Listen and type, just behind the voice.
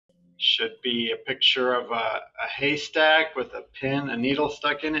should be a picture of a haystack with a pin, a needle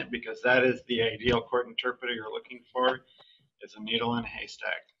stuck in it, because that is the ideal court interpreter you're looking for, is a needle in a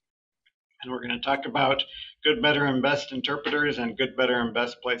haystack. And we're going to talk about good, better, and best interpreters and good, better, and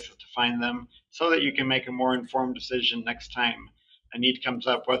best places to find them so that you can make a more informed decision next time a need comes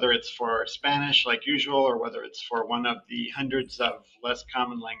up, whether it's for Spanish like usual or whether it's for one of the hundreds of less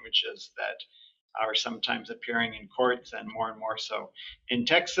common languages that are sometimes appearing in courts, and more so. In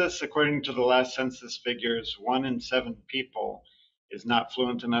Texas, according to the last census figures, 1 in 7 people is not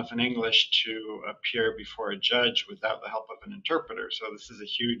fluent enough in English to appear before a judge without the help of an interpreter. So this is a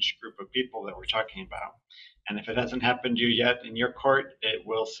huge group of people that we're talking about. And if it hasn't happened to you yet in your court, it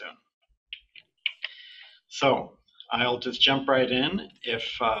will soon. So I'll just jump right in.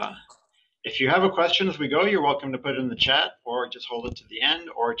 If you have a question as we go, you're welcome to put it in the chat or just hold it to the end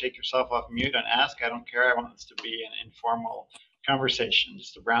or take yourself off mute and ask. I don't care. I want this to be an informal conversation,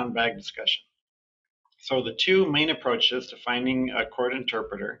 just a brown bag discussion. So the two main approaches to finding a court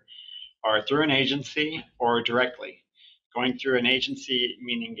interpreter are through an agency or directly. Going through an agency,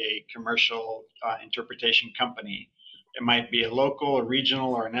 meaning a commercial interpretation company. It might be a local, a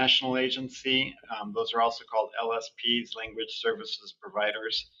regional, or a national agency. Those are also called LSPs, language services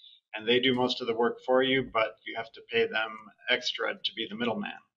providers. And they do most of the work for you, but you have to pay them extra to be the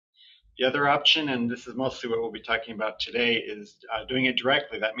middleman. The other option, and this is mostly what we'll be talking about today, is doing it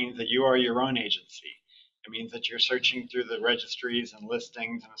directly. That means that you are your own agency. It means that you're searching through the registries and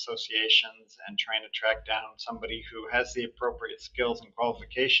listings and associations and trying to track down somebody who has the appropriate skills and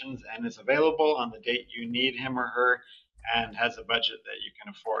qualifications and is available on the date you need him or her and has a budget that you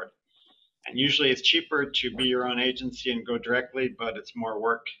can afford. And usually it's cheaper to be your own agency and go directly, but it's more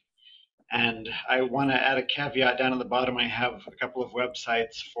work. And I want to add a caveat down at the bottom. I have a couple of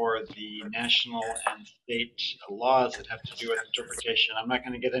websites for the national and state laws that have to do with interpretation. I'm not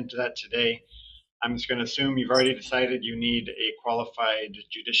going to get into that today. I'm just going to assume you've already decided you need a qualified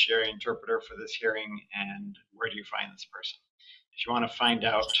judiciary interpreter for this hearing, and where do you find this person? If you want to find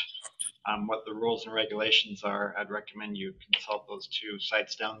out what the rules and regulations are, I'd recommend you consult those two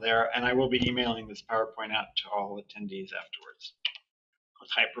sites down there, and I will be emailing this PowerPoint out to all attendees afterwards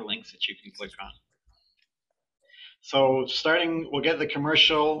with hyperlinks that you can click on. So we'll get the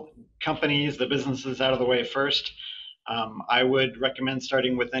commercial companies, the businesses out of the way first. I would recommend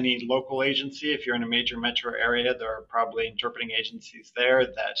starting with any local agency. If you're in a major metro area, there are probably interpreting agencies there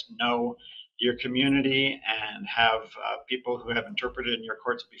that know your community and have people who have interpreted in your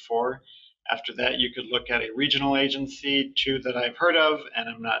courts before. After that, you could look at a regional agency. Two that I've heard of, and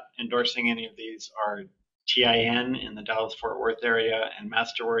I'm not endorsing any of these, are TIN in the Dallas-Fort Worth area and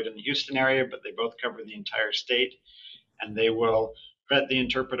Masterword in the Houston area, but they both cover the entire state, and they will vet the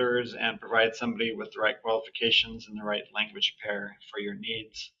interpreters and provide somebody with the right qualifications and the right language pair for your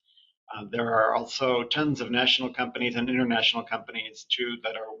needs. There are also tons of national companies and international companies too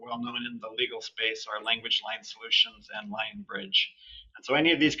that are well known in the legal space, are Language Line Solutions and Lionbridge. And so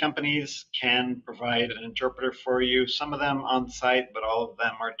any of these companies can provide an interpreter for you, some of them on site, but all of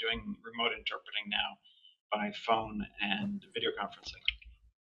them are doing remote interpreting now by phone and video conferencing.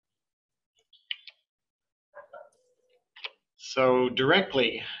 So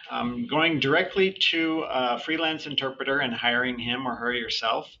directly, going directly to a freelance interpreter and hiring him or her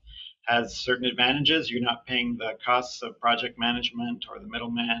yourself has certain advantages. You're not paying the costs of project management or the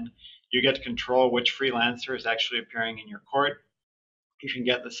middleman. You get to control which freelancer is actually appearing in your court. You can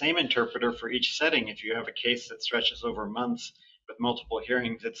get the same interpreter for each setting. If you have a case that stretches over months with multiple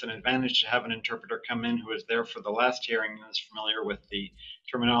hearings, it's an advantage to have an interpreter come in who was there for the last hearing and is familiar with the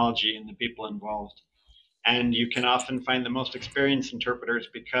terminology and the people involved. And you can often find the most experienced interpreters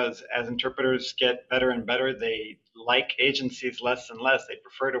because as interpreters get better and better, they like agencies less and less. They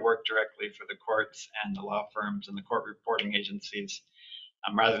prefer to work directly for the courts and the law firms and the court reporting agencies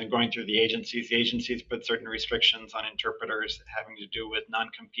rather than going through the agencies. The agencies put certain restrictions on interpreters having to do with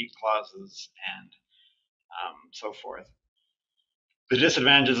non-compete clauses and so forth. The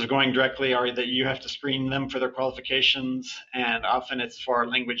disadvantages of going directly are that you have to screen them for their qualifications, and often it's for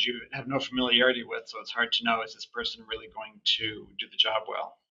language you have no familiarity with, so it's hard to know, is this person really going to do the job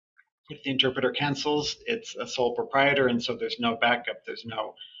well? If the interpreter cancels, it's a sole proprietor, and so there's no backup, there's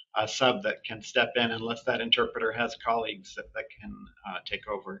no sub that can step in unless that interpreter has colleagues that can take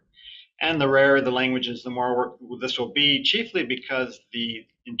over. And the rarer the languages, the more work this will be, chiefly because the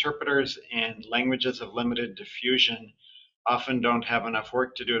interpreters in languages of limited diffusion often don't have enough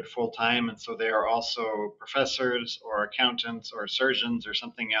work to do it full time, and so they are also professors or accountants or surgeons or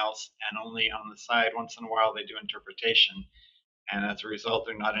something else, and only on the side once in a while they do interpretation, and as a result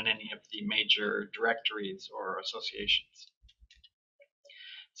they're not in any of the major directories or associations.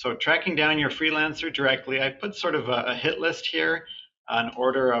 So tracking down your freelancer directly, I've put sort of a hit list here, an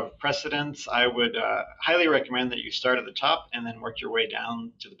order of precedence. I would highly recommend that you start at the top and then work your way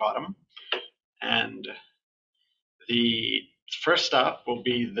down to the bottom. And the first stop will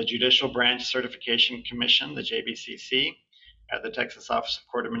be the Judicial Branch Certification Commission, the JBCC, at the Texas Office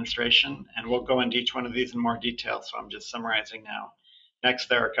of Court Administration. And we'll go into each one of these in more detail, so I'm just summarizing now. Next,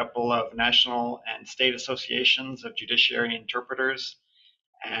 there are a couple of national and state associations of judiciary interpreters.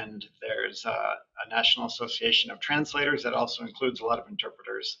 And there's a National Association of Translators that also includes a lot of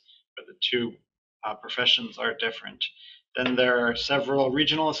interpreters, but the two professions are different. Then there are several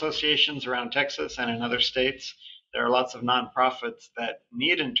regional associations around Texas and in other states. There are lots of nonprofits that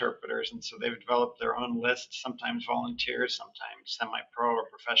need interpreters, and so they've developed their own list, sometimes volunteers, sometimes semi-pro or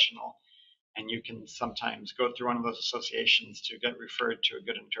professional, and you can sometimes go through one of those associations to get referred to a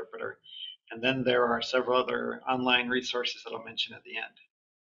good interpreter. And then there are several other online resources that I'll mention at the end.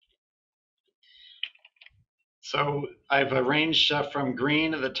 So I've arranged from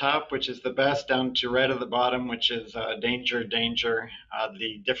green at the top, which is the best, down to red at the bottom, which is danger, danger,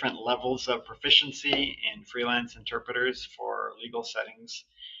 the different levels of proficiency in freelance interpreters for legal settings.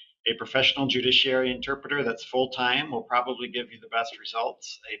 A professional judiciary interpreter that's full-time will probably give you the best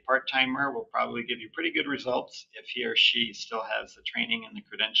results. A part-timer will probably give you pretty good results if he or she still has the training and the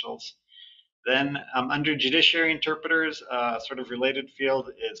credentials. Then under judiciary interpreters, sort of related field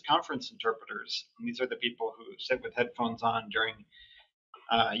is conference interpreters. And these are the people who sit with headphones on during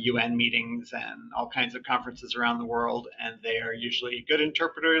UN meetings and all kinds of conferences around the world. And they are usually good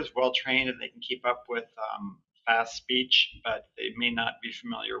interpreters, well-trained, and they can keep up with fast speech, but they may not be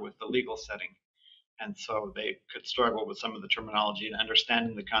familiar with the legal setting. And so they could struggle with some of the terminology and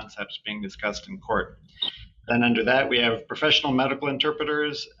understanding the concepts being discussed in court. Then under that, we have professional medical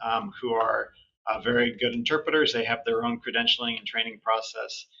interpreters who are very good interpreters. They have their own credentialing and training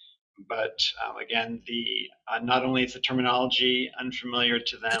process. But again, not only is the terminology unfamiliar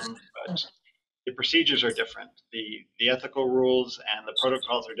to them, but the procedures are different. The ethical rules and the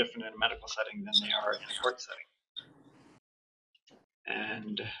protocols are different in a medical setting than they are in a court setting.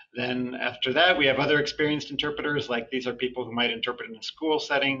 And then after that, we have other experienced interpreters, like these are people who might interpret in a school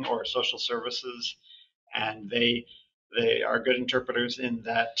setting or social services, and they are good interpreters in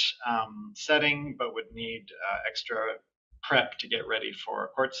that setting, but would need extra prep to get ready for a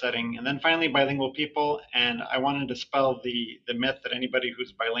court setting. And then finally, bilingual people, and I want to dispel the myth that anybody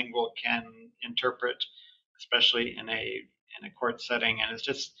who's bilingual can interpret, especially in a court setting. And it's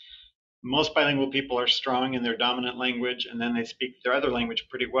just, most bilingual people are strong in their dominant language, and then they speak their other language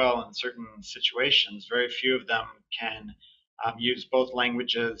pretty well in certain situations. Very few of them can use both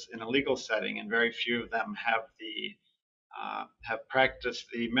languages in a legal setting, and very few of them have practiced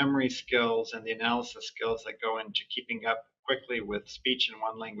the memory skills and the analysis skills that go into keeping up quickly with speech in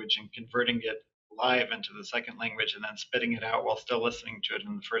one language and converting it live into the second language and then spitting it out while still listening to it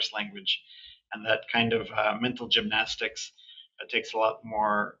in the first language. And that kind of mental gymnastics takes a lot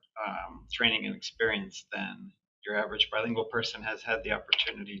more training and experience than your average bilingual person has had the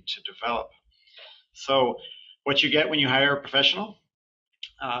opportunity to develop. So what you get when you hire a professional,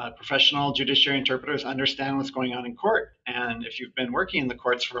 professional judiciary interpreters understand what's going on in court. And if you've been working in the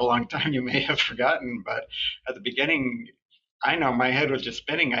courts for a long time, you may have forgotten, but at the beginning, I know my head was just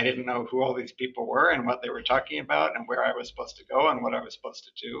spinning. I didn't know who all these people were and what they were talking about and where I was supposed to go and what I was supposed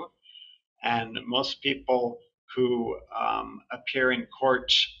to do. And most people who appear in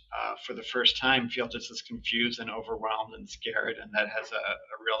court for the first time feel just as confused and overwhelmed and scared, and that has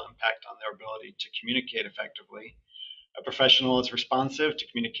a real impact on their ability to communicate effectively. A professional is responsive to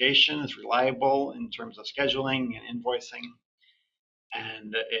communication, is reliable in terms of scheduling and invoicing,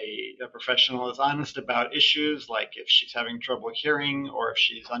 and a professional is honest about issues like if she's having trouble hearing or if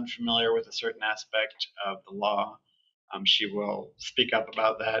she's unfamiliar with a certain aspect of the law, she will speak up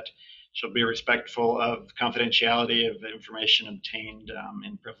about that. She'll be respectful of confidentiality of the information obtained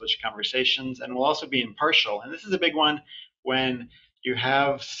in privileged conversations, and will also be impartial. And this is a big one when you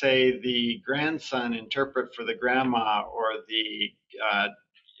have, say, the grandson interpret for the grandma or the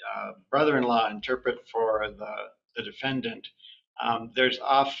brother-in-law interpret for the defendant. There's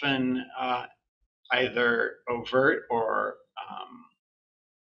often either overt or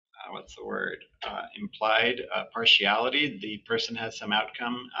implied partiality. The person has some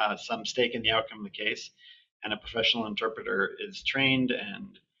outcome, some stake in the outcome of the case, and a professional interpreter is trained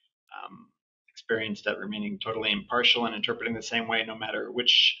and experienced at remaining totally impartial and interpreting the same way no matter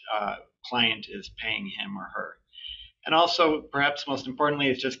which client is paying him or her. And also, perhaps most importantly,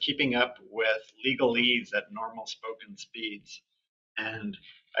 is just keeping up with legalese at normal spoken speeds. And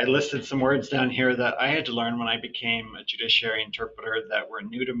I listed some words down here that I had to learn when I became a judiciary interpreter that were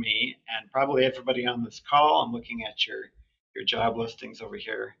new to me, and probably everybody on this call. I'm looking at your job listings over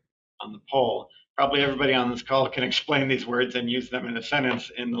here on the poll. Probably everybody on this call can explain these words and use them in a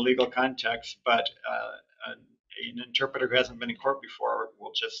sentence in the legal context, but an interpreter who hasn't been in court before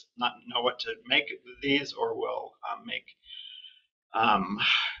will just not know what to make of these, or will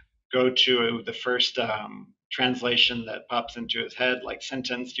go to the first translation that pops into his head, like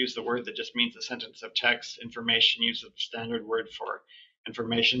sentence, use the word that just means a sentence of text. Information, use the standard word for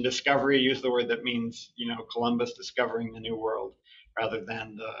information. Discovery, use the word that means, Columbus discovering the New World, rather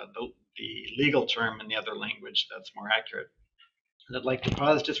than the legal term in the other language that's more accurate. And I'd like to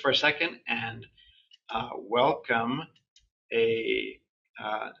pause just for a second and welcome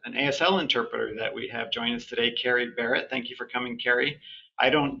an ASL interpreter that we have join us today, Carie Barret. Thank you for coming, Carie. I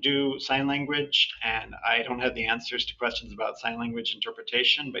don't do sign language, and I don't have the answers to questions about sign language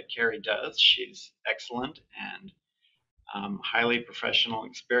interpretation, but Carie does. She's excellent and highly professional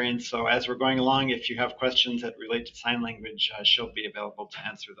experience. So as we're going along, if you have questions that relate to sign language, she'll be available to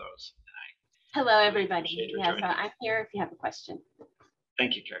answer those. Hello, everybody. Yeah, so I'm here if you have a question.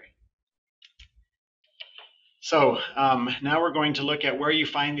 Thank you, Carie. So now we're going to look at where you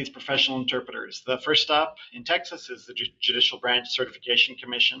find these professional interpreters. The first stop in Texas is the Judicial Branch Certification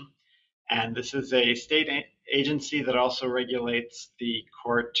Commission. And this is a state agency that also regulates the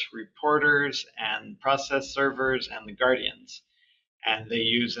court reporters and process servers and the guardians. And they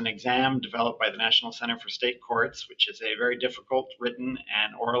use an exam developed by the National Center for State Courts, which is a very difficult written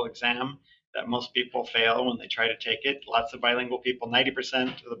and oral exam that most people fail when they try to take it. Lots of bilingual people,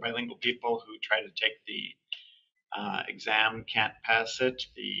 90% of the bilingual people who try to take the exam can't pass it.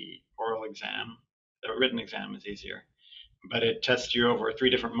 The oral exam, the written exam is easier, but it tests you over 3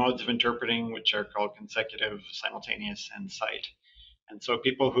 different modes of interpreting, which are called consecutive, simultaneous, and cite. And so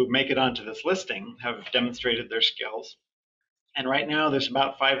people who make it onto this listing have demonstrated their skills. And right now there's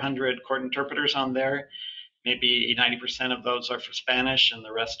about 500 court interpreters on there. Maybe 90% of those are for Spanish, and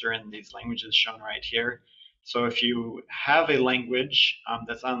the rest are in these languages shown right here. So if you have a language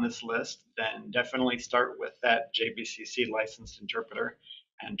that's on this list, then definitely start with that JBCC licensed interpreter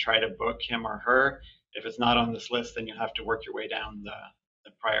and try to book him or her. If it's not on this list, then you'll have to work your way down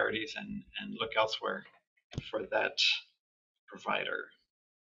the priorities and look elsewhere for that provider.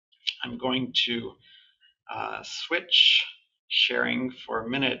 I'm going to switch sharing for a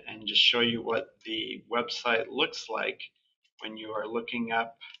minute and just show you what the website looks like when you are looking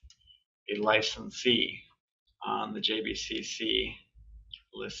up a licensee on the JBCC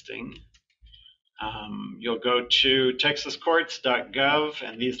listing. You'll go to texascourts.gov,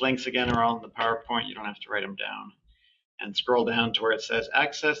 and these links again are all in the PowerPoint. You don't have to write them down. And scroll down to where it says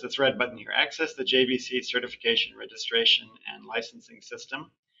access, this red button here, access the JBC certification, registration, and licensing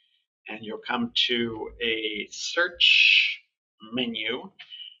system. And you'll come to a search menu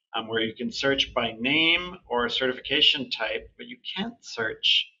where you can search by name or certification type, but you can't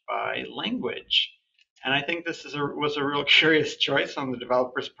search by language. And I think this was a real curious choice on the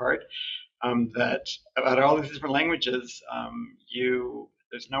developer's part, that out of all these different languages,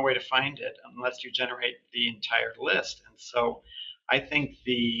 there's no way to find it unless you generate the entire list. And so I think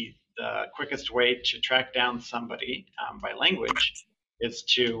the quickest way to track down somebody by language is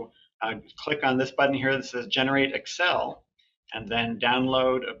to click on this button here that says Generate Excel, and then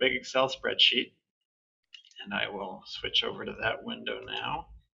download a big Excel spreadsheet. And I will switch over to that window now.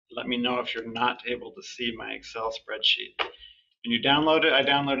 Let me know if you're not able to see my Excel spreadsheet. When you download it, I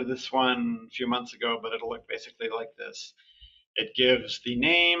downloaded this one a few months ago, but it'll look basically like this. It gives the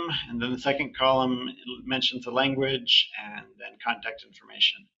name, and then the second column mentions the language, and then contact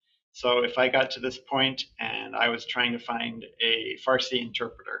information. So if I got to this point and I was trying to find a Farsi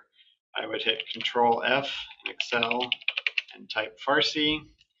interpreter, I would hit Control F in Excel and type Farsi,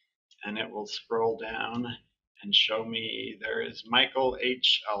 and it will scroll down and show me there is Michael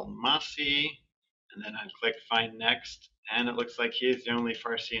H. Almasi, and then I'd click Find Next, and it looks like he is the only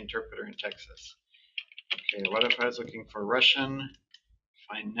Farsi interpreter in Texas. Okay, what if I was looking for Russian?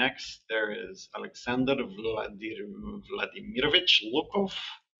 Find Next, there is Alexander Vladimirovich Lukov,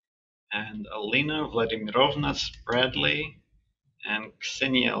 and Alina Vladimirovna Bradley, and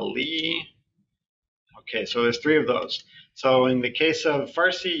Ksenia Lee. Okay, so there's 3 of those. So in the case of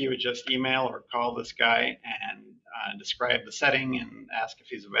Farsi, you would just email or call this guy and describe the setting and ask if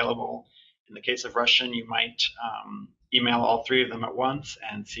he's available. In the case of Russian, you might email all 3 of them at once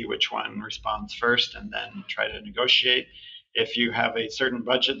and see which one responds first, and then try to negotiate. If you have a certain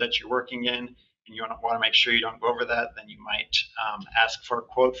budget that you're working in and you want to make sure you don't go over that, then you might ask for a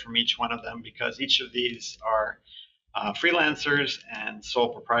quote from each one of them, because each of these are freelancers and sole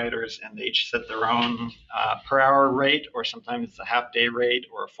proprietors, and they each set their own per hour rate, or sometimes it's a half-day rate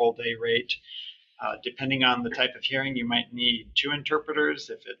or a full-day rate. Depending on the type of hearing, you might need 2 interpreters.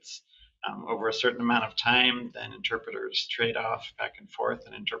 If it's over a certain amount of time, then interpreters trade off back and forth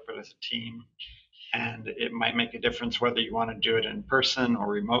and interpret as a team. And it might make a difference whether you want to do it in person or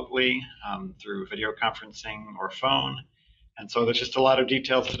remotely through video conferencing or phone. And so there's just a lot of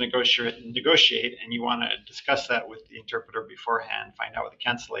details to negotiate, and you want to discuss that with the interpreter beforehand, find out what the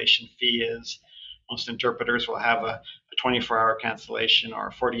cancellation fee is. Most interpreters will have a 24-hour cancellation or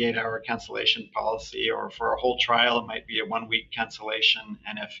a 48-hour cancellation policy, or for a whole trial, it might be a 1-week cancellation.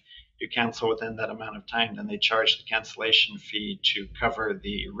 And if you cancel within that amount of time, then they charge the cancellation fee to cover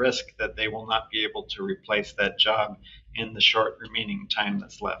the risk that they will not be able to replace that job in the short remaining time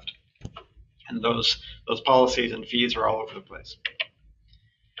that's left. And those policies and fees are all over the place.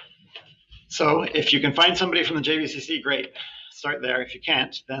 So if you can find somebody from the JVCC, great. Start there. If you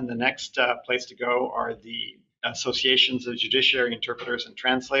can't, then the next place to go are the associations of judiciary interpreters and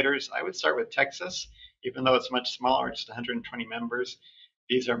translators. I would start with Texas, even though it's much smaller, just 120 members.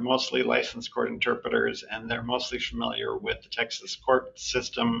 These are mostly licensed court interpreters, and they're mostly familiar with the Texas court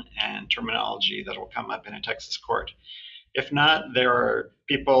system and terminology that will come up in a Texas court. If not, there are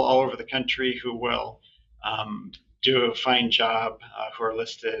people all over the country who will do a fine job, who are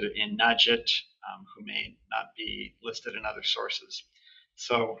listed in NAJIT, who may not be listed in other sources.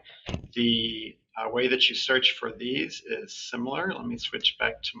 So the way that you search for these is similar. Let me switch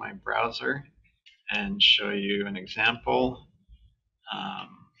back to my browser and show you an example.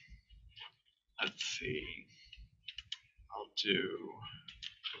 Let's see, I'll do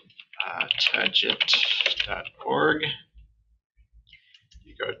tajit.org.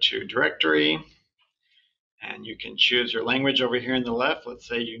 You go to directory, and you can choose your language over here in the left. Let's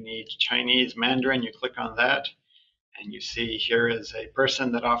say you need Chinese Mandarin. You click on that, and you see here is a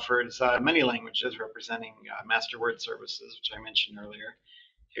person that offers many languages representing master word services, which I mentioned earlier.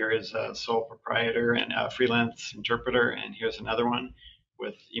 Here is a sole proprietor and a freelance interpreter, and here's another one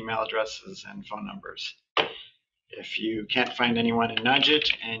with email addresses and phone numbers. If you can't find anyone in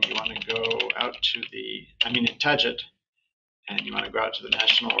NAJIT and you want to go out to in Tajit, and you want to go out to the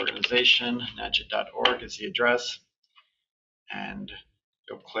national organization, najit.org is the address, and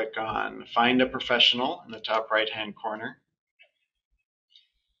you'll click on Find a Professional in the top right-hand corner,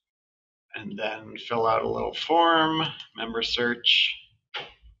 and then fill out a little form, member search,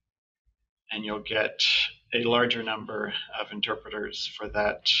 and you'll get a larger number of interpreters for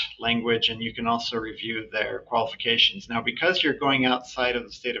that language, and you can also review their qualifications. Now, because you're going outside of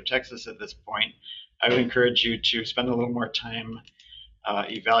the state of Texas at this point, I would encourage you to spend a little more time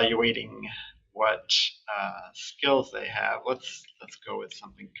evaluating what skills they have. Let's go with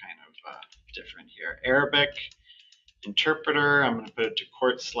something kind of different here. Arabic interpreter, I'm going to put it to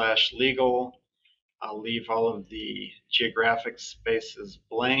court/legal. I'll leave all of the geographic spaces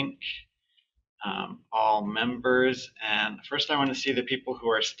blank. All members, and first I want to see the people who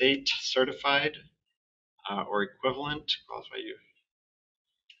are state certified or equivalent. Qualify you.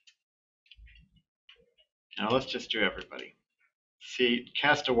 Now let's just do everybody.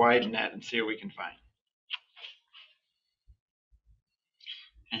 Cast a wide net and see what we can find.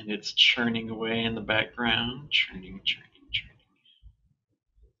 And it's churning away in the background, churning.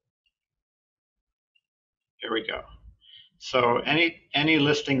 Here we go. So any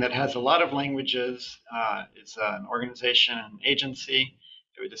listing that has a lot of languages is an organization, an agency.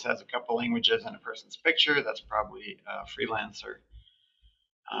 If it just has a couple languages and a person's picture, that's probably a freelancer.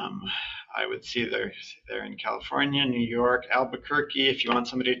 I would see they're in California, New York, Albuquerque. If you want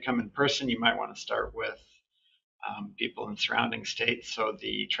somebody to come in person, you might want to start with people in surrounding states, so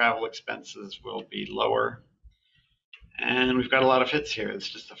the travel expenses will be lower. And we've got a lot of hits here. It's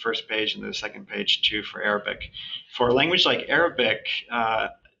just the first page and the second page too for Arabic. For a language like Arabic,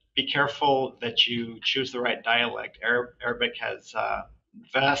 be careful that you choose the right dialect. Arabic has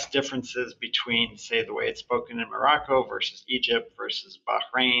vast differences between, say, the way it's spoken in Morocco versus Egypt versus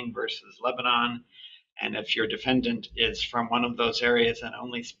Bahrain versus Lebanon. And if your defendant is from one of those areas and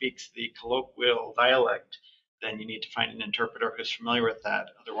only speaks the colloquial dialect, then you need to find an interpreter who's familiar with that.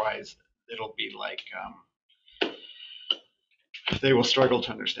 Otherwise, it'll be like they will struggle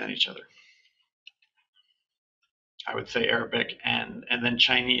to understand each other. I would say Arabic and then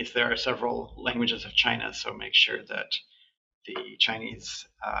Chinese. There are several languages of China, so make sure that the Chinese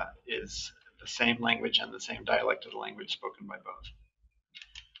is the same language and the same dialect of the language spoken by both.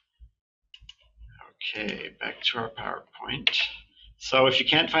 Okay, back to our PowerPoint. So if you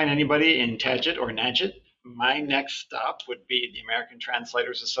can't find anybody in Tajit or NAJIT, my next stop would be the American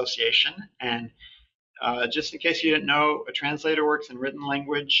Translators Association. And Just in case you didn't know, a translator works in written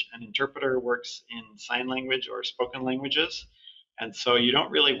language, an interpreter works in sign language or spoken languages. And so you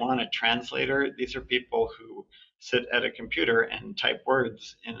don't really want a translator. These are people who sit at a computer and type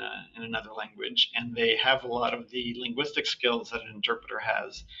words in another language, and they have a lot of the linguistic skills that an interpreter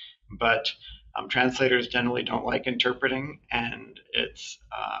has. But translators generally don't like interpreting, and it's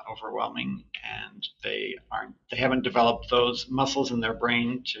overwhelming, and they haven't developed those muscles in their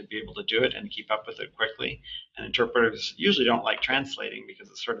brain to be able to do it and keep up with it quickly. And interpreters usually don't like translating because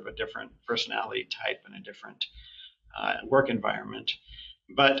it's sort of a different personality type and a different work environment.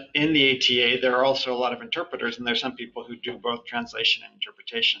 But in the ATA, there are also a lot of interpreters, and there's some people who do both translation and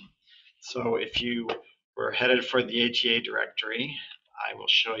interpretation. So if you were headed for the ATA directory, I will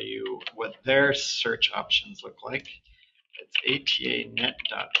show you what their search options look like. It's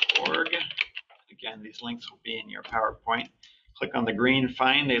atanet.org. Again, these links will be in your PowerPoint. Click on the green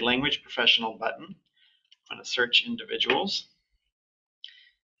Find a Language Professional button. I'm going to search individuals.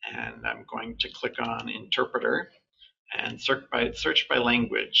 And I'm going to click on Interpreter and search by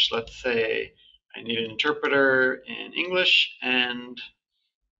language. Let's say I need an interpreter in English and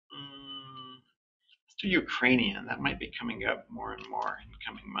to Ukrainian. That might be coming up more and more in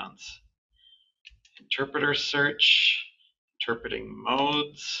coming months. Interpreter search, interpreting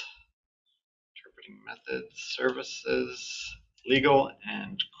modes, interpreting methods, services, legal,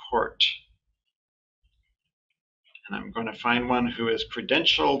 and court. And I'm going to find one who is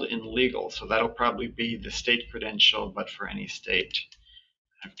credentialed in legal. So that'll probably be the state credential, but for any state.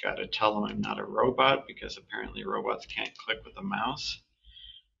 I've got to tell them I'm not a robot because apparently robots can't click with a mouse.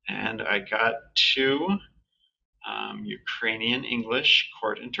 And I got 2 Ukrainian English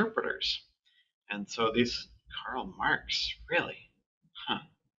court interpreters. And so these, Karl Marx, really? Huh,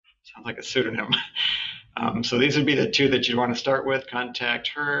 sounds like a pseudonym. So these would be the 2 that you'd want to start with. Contact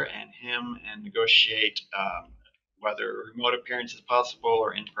her and him and negotiate whether remote appearance is possible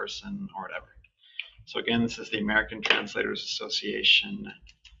or in person or whatever. So again, this is the American Translators Association.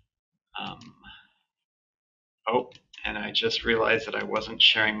 Oh, and I just realized that I wasn't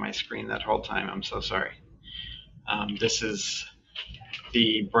sharing my screen that whole time. I'm so sorry. This is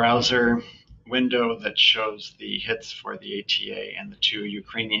the browser window that shows the hits for the ATA and the 2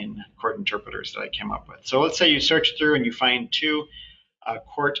 Ukrainian court interpreters that I came up with. So let's say you search through and you find 2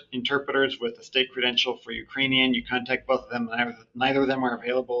 court interpreters with a state credential for Ukrainian. You contact both of them. Neither of them are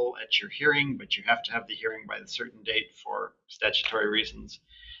available at your hearing, but you have to have the hearing by a certain date for statutory reasons.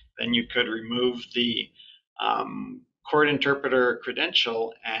 Then you could remove the court interpreter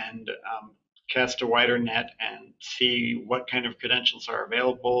credential and cast a wider net and see what kind of credentials are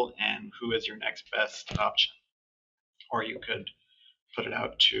available and who is your next best option. Or you could put it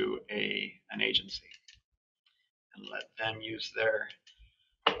out to an agency and let them use their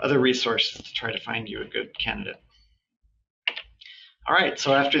other resources to try to find you a good candidate. All right,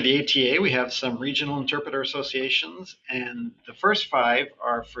 so after the ATA, we have some regional interpreter associations, and the first 5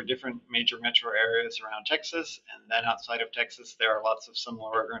 are for different major metro areas around Texas, and then outside of Texas, there are lots of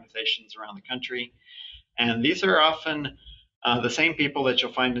similar organizations around the country. And these are often the same people that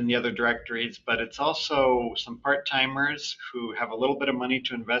you'll find in the other directories, but it's also some part-timers who have a little bit of money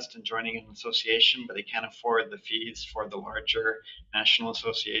to invest in joining an association, but they can't afford the fees for the larger national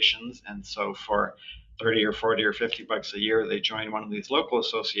associations. And so for 30 or 40 or 50 bucks a year, they join one of these local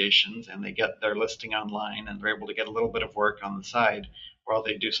associations and they get their listing online and they're able to get a little bit of work on the side while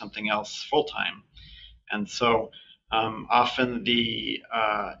they do something else full-time. And so often the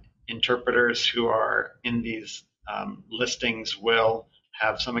interpreters who are in these listings will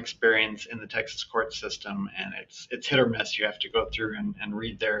have some experience in the Texas court system, and it's hit or miss. You have to go through and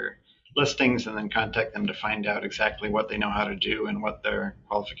read their listings and then contact them to find out exactly what they know how to do and what their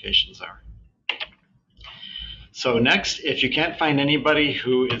qualifications are. So next, if you can't find anybody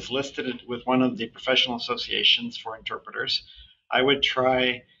who is listed with one of the professional associations for interpreters, I would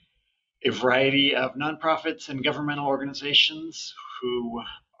try a variety of nonprofits and governmental organizations who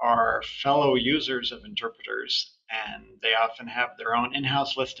are fellow users of interpreters, and they often have their own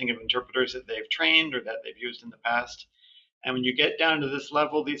in-house listing of interpreters that they've trained or that they've used in the past. And when you get down to this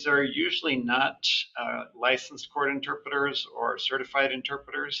level, these are usually not licensed court interpreters or certified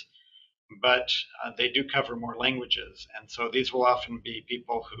interpreters, but they do cover more languages. And so these will often be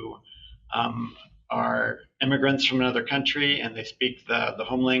people who are immigrants from another country, and they speak the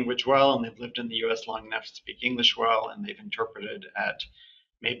home language well, and they've lived in the US long enough to speak English well, and they've interpreted at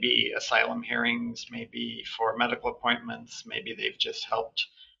maybe asylum hearings, maybe for medical appointments, maybe they've just helped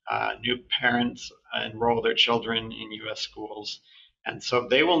new parents enroll their children in US schools. And so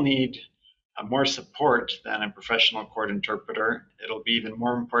they will need more support than a professional court interpreter. It'll be even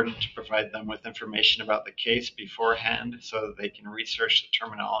more important to provide them with information about the case beforehand so that they can research the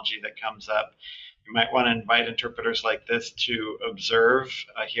terminology that comes up. You might want to invite interpreters like this to observe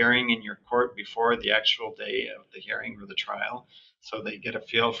a hearing in your court before the actual day of the hearing or the trial, so they get a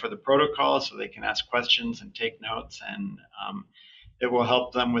feel for the protocol, so they can ask questions and take notes, and it will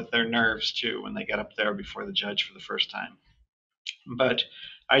help them with their nerves too when they get up there before the judge for the first time. But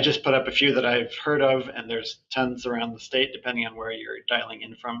I just put up a few that I've heard of, and there's tons around the state depending on where you're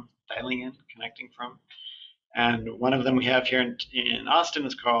connecting from. And one of them we have here in Austin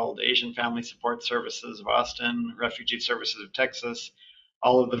is called Asian Family Support Services of Austin, Refugee Services of Texas,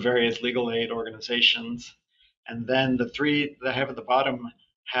 all of the various legal aid organizations. And then the three that I have at the bottom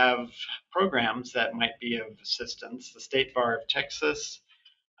have programs that might be of assistance. The State Bar of Texas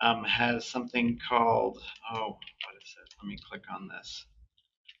has something called, what is it? Let me click on this.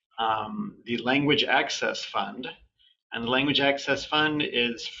 The Language Access Fund. And the Language Access Fund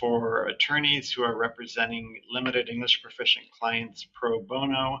is for attorneys who are representing limited English proficient clients pro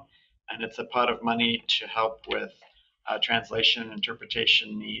bono, and it's a pot of money to help with translation and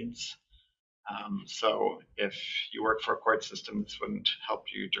interpretation needs. So if you work for a court system, this wouldn't help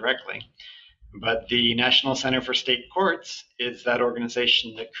you directly. But the National Center for State Courts is that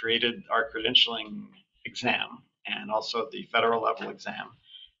organization that created our credentialing exam and also the federal level exam.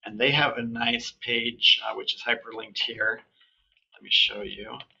 And they have a nice page, which is hyperlinked here. Let me show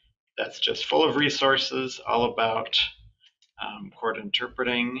you. That's just full of resources all about court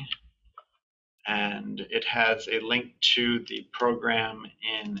interpreting. And it has a link to the program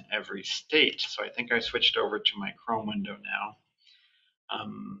in every state. So I think I switched over to my Chrome window now.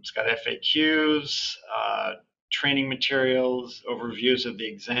 It's got FAQs, training materials, overviews of the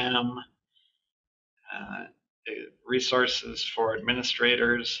exam, resources for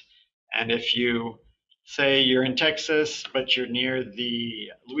administrators. And if you say you're in Texas, but you're near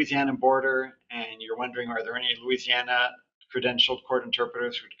the Louisiana border and you're wondering, are there any Louisiana credentialed court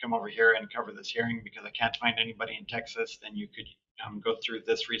interpreters who would come over here and cover this hearing because I can't find anybody in Texas, then you could go through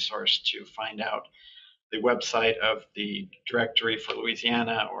this resource to find out the website of the directory for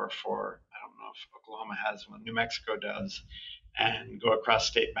Louisiana, or for, I don't know if Oklahoma has one, New Mexico does, and go across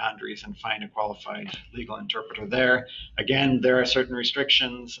state boundaries and find a qualified legal interpreter there. Again, there are certain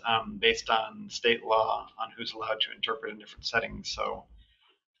restrictions based on state law on who's allowed to interpret in different settings. So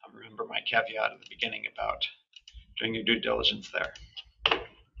remember my caveat at the beginning about doing your due diligence there.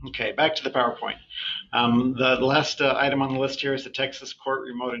 Okay, back to the PowerPoint. The last item on the list here is the Texas Court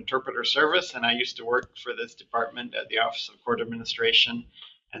Remote Interpreter Service, and I used to work for this department at the Office of Court Administration.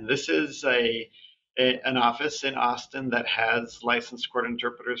 And this is an office in Austin that has licensed court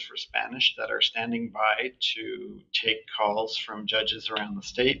interpreters for Spanish that are standing by to take calls from judges around the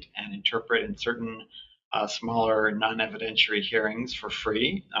state and interpret in certain smaller non-evidentiary hearings for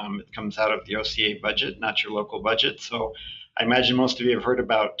free. It comes out of the OCA budget, not your local budget. So I imagine most of you have heard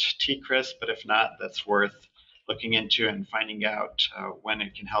about TCRIS, but if not, that's worth looking into and finding out when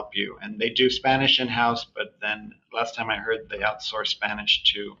it can help you. And they do Spanish in-house, but then last time I heard they outsource Spanish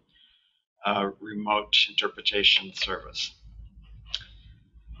to remote interpretation service.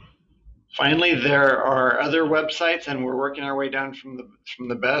 Finally, there are other websites, and we're working our way down from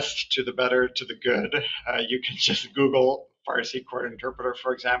the best to the better to the good. You can just Google Farsi court interpreter,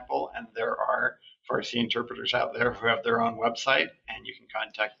 for example, and there are Farsi interpreters out there who have their own website, and you can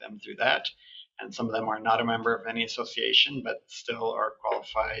contact them through that. And some of them are not a member of any association, but still are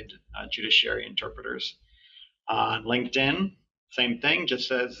qualified judiciary interpreters. On LinkedIn, same thing,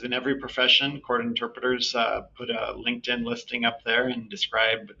 just as in every profession, court interpreters put a LinkedIn listing up there and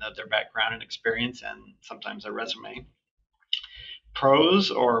describe their background and experience, and sometimes a resume.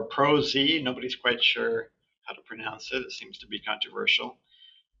 Pros, or Pro-Z, nobody's quite sure how to pronounce it. It seems to be controversial.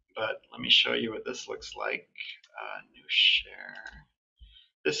 But let me show you what this looks like. New share.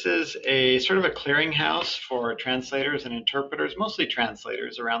 This is a sort of a clearinghouse for translators and interpreters, mostly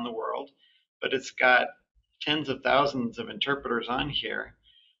translators around the world, but it's got tens of thousands of interpreters on here.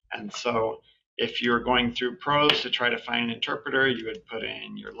 And so if you're going through pros to try to find an interpreter, you would put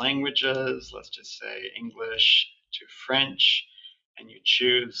in your languages, let's just say English to French, and you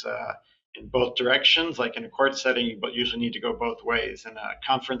choose in both directions. Like in a court setting, you usually need to go both ways. In a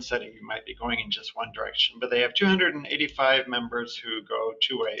conference setting, you might be going in just one direction. But they have 285 members who go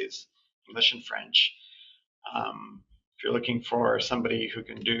two ways, English and French. If you're looking for somebody who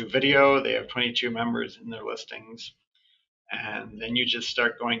can do video, they have 22 members in their listings. And then you just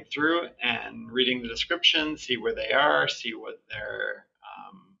start going through and reading the description, see where they are, see what their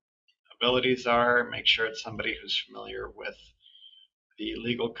abilities are, make sure it's somebody who's familiar with the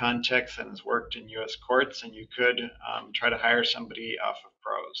legal context and has worked in U.S. courts, and you could try to hire somebody off of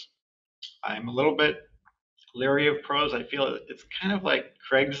pros. I'm a little bit leery of pros. I feel it's kind of like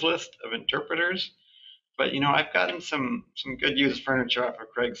Craigslist of interpreters, but I've gotten some good used furniture off of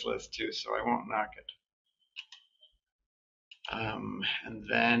Craigslist too, so I won't knock it. And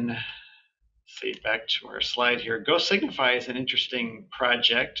then, see, back to our slide here. Go Signify is an interesting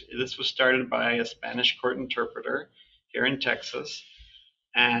project. This was started by a Spanish court interpreter here in Texas,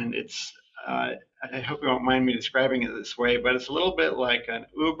 and it's I hope you won't mind me describing it this way, but it's a little bit like an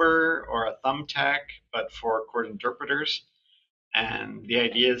Uber or a Thumbtack, but for court interpreters. And the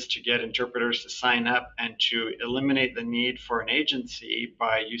idea is to get interpreters to sign up and to eliminate the need for an agency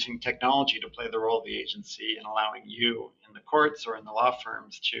by using technology to play the role of the agency and allowing you in the courts or in the law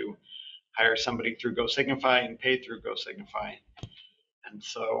firms to hire somebody through Go Signify and pay through Go Signify. And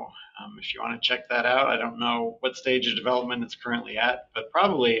so if you want to check that out, I don't know what stage of development it's currently at, but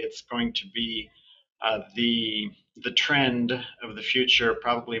probably it's going to be the trend of the future.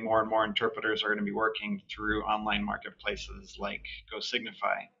 Probably more and more interpreters are going to be working through online marketplaces like Go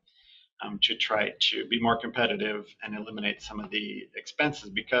Signify to try to be more competitive and eliminate some of the expenses,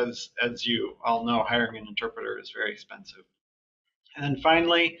 because as you all know, hiring an interpreter is very expensive. And then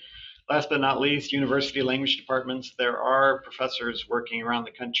finally, last but not least, university language departments. There are professors working around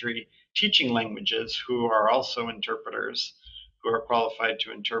the country teaching languages who are also interpreters, who are qualified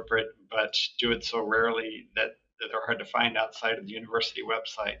to interpret, but do it so rarely that they're hard to find outside of the university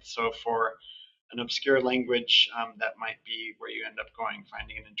website. So for an obscure language, that might be where you end up going,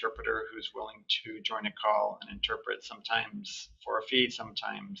 finding an interpreter who's willing to join a call and interpret, sometimes for a fee,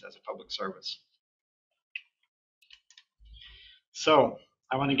 sometimes as a public service. So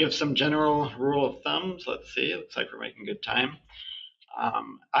I want to give some general rule of thumbs. Let's see, it looks like we're making good time.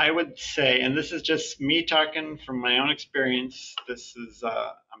 I would say, and this is just me talking from my own experience, this is,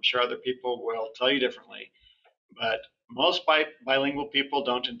 I'm sure other people will tell you differently, but most bilingual people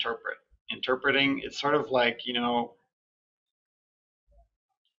don't interpret. Interpreting, it's sort of like,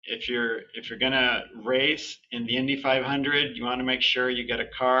 if you're gonna race in the Indy 500, you want to make sure you get a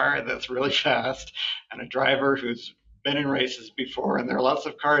car that's really fast and a driver who's been in races before. And there are lots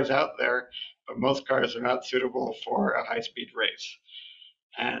of cars out there, but most cars are not suitable for a high-speed race.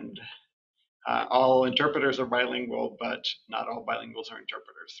 And all interpreters are bilingual, but not all bilinguals are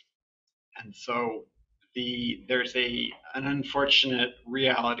interpreters. And so there's an unfortunate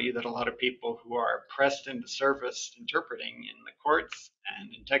reality that a lot of people who are pressed into service interpreting in the courts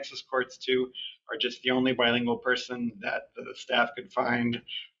and in Texas courts too are just the only bilingual person that the staff could find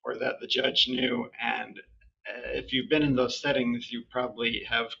or that the judge knew. And if you've been in those settings, you probably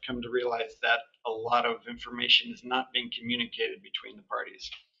have come to realize that a lot of information is not being communicated between the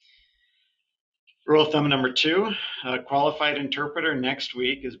parties. Rule of thumb number 2, a qualified interpreter next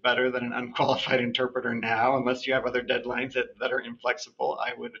week is better than an unqualified interpreter now, unless you have other deadlines that are inflexible.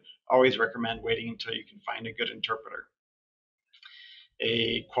 I would always recommend waiting until you can find a good interpreter.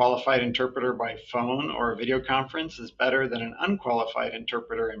 A qualified interpreter by phone or video conference is better than an unqualified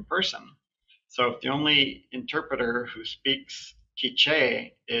interpreter in person. So if the only interpreter who speaks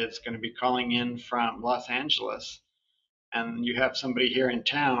Quiche is going to be calling in from Los Angeles, and you have somebody here in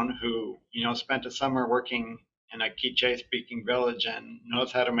town who, spent a summer working in a Quiche-speaking village and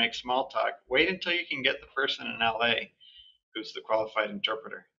knows how to make small talk, wait until you can get the person in LA who's the qualified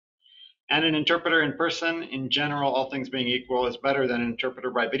interpreter. And an interpreter in person, in general, all things being equal, is better than an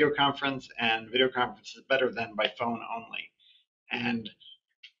interpreter by video conference, and video conference is better than by phone only. And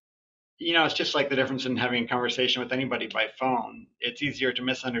it's just like the difference in having a conversation with anybody by phone. It's easier to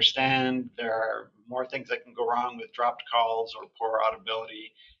misunderstand. There are more things that can go wrong with dropped calls or poor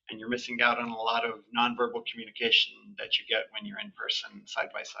audibility, and you're missing out on a lot of nonverbal communication that you get when you're in person side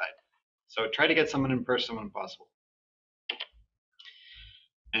by side. So try to get someone in person when possible.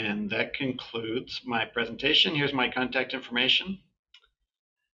 And that concludes my presentation. Here's my contact information.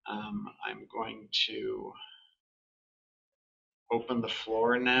 I'm going to open the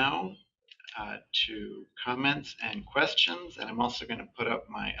floor now to comments and questions, and I'm also going to put up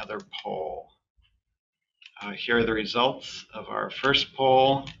my other poll. Here are the results of our first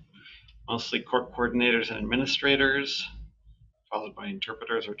poll, mostly court coordinators and administrators, followed by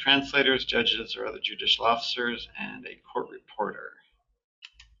interpreters or translators, judges or other judicial officers, and a court reporter.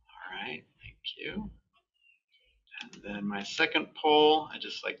 All right, thank you. And then my second poll, I'd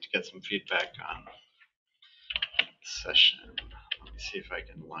just like to get some feedback on the session. Let me see if I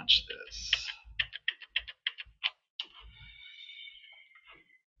can launch this.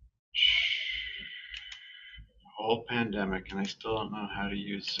 Whole pandemic, and I still don't know how to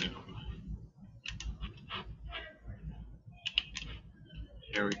use Zoom.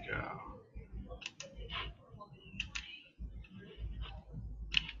 Here we go.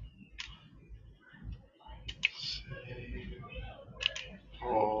 Save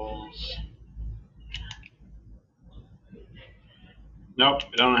polls. Nope,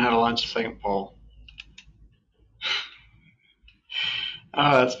 we don't know how to launch a second poll.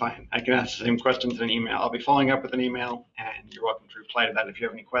 That's fine. I can ask the same questions in an email. I'll be following up with an email, and you're welcome to reply to that if you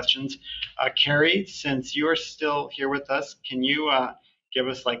have any questions. Carie, since you are still here with us, can you give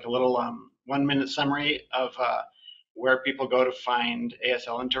us like a little 1-minute summary of where people go to find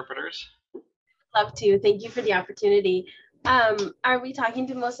ASL interpreters? Love to. Thank you for the opportunity. Are we talking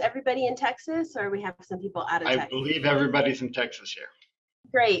to most everybody in Texas, or we have some people out of Texas? I believe everybody's in Texas here.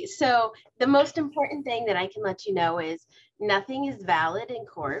 Great. So the most important thing that I can let you know is nothing is valid in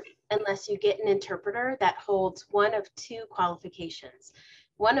court unless you get an interpreter that holds one of two qualifications.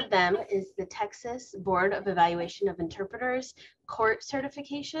 One of them is the Texas Board of Evaluation of Interpreters court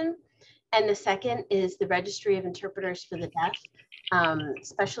certification. And the second is the Registry of Interpreters for the Deaf,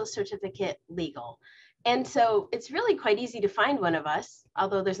 special certificate legal. And so it's really quite easy to find one of us,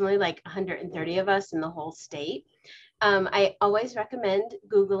 although there's only like 130 of us in the whole state. I always recommend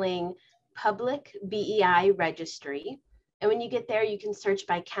Googling public BEI registry. And when you get there, you can search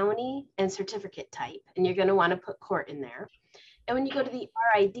by county and certificate type, and you're going to want to put court in there. And when you go to the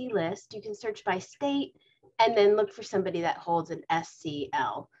RID list, you can search by state and then look for somebody that holds an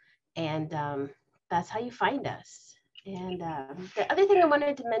SCL. And that's how you find us. And the other thing I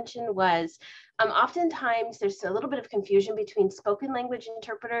wanted to mention was oftentimes there's a little bit of confusion between spoken language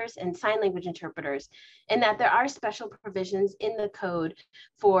interpreters and sign language interpreters, and that there are special provisions in the code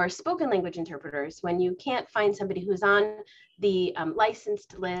for spoken language interpreters when you can't find somebody who's on the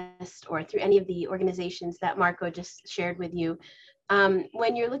licensed list or through any of the organizations that Marco just shared with you.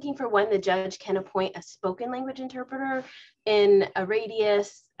 When you're looking for when the judge can appoint a spoken language interpreter in a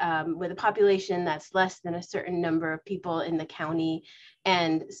radius with a population that's less than a certain number of people in the county,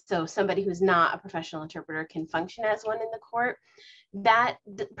 and so somebody who's not a professional interpreter can function as one in the court, that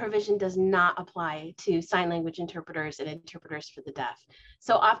provision does not apply to sign language interpreters and interpreters for the deaf.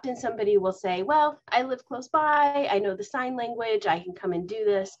 So often somebody will say, well, I live close by, I know the sign language, I can come and do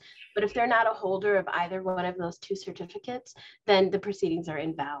this. But if they're not a holder of either one of those two certificates, then the proceedings are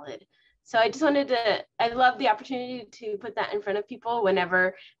invalid. So I just wanted to, I love the opportunity to put that in front of people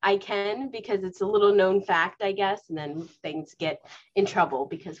whenever I can, because it's a little known fact, I guess, and then things get in trouble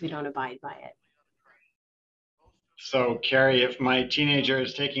because we don't abide by it. So Carie, if my teenager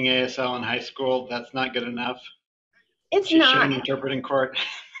is taking ASL in high school, that's not good enough? It's not. She shouldn't interpret in court?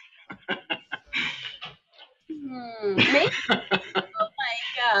 Maybe.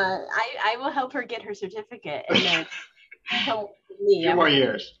 I will help her get her certificate, and then come with me. A few more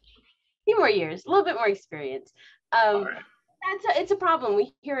years. A few more years, a little bit more experience. All right. It's a problem.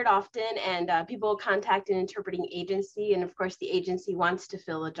 We hear it often, and people contact an interpreting agency, and of course the agency wants to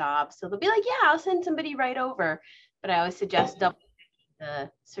fill a job, so they'll be like, yeah, I'll send somebody right over. But I always suggest double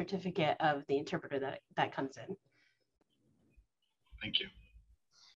the certificate of the interpreter that comes in. Thank you.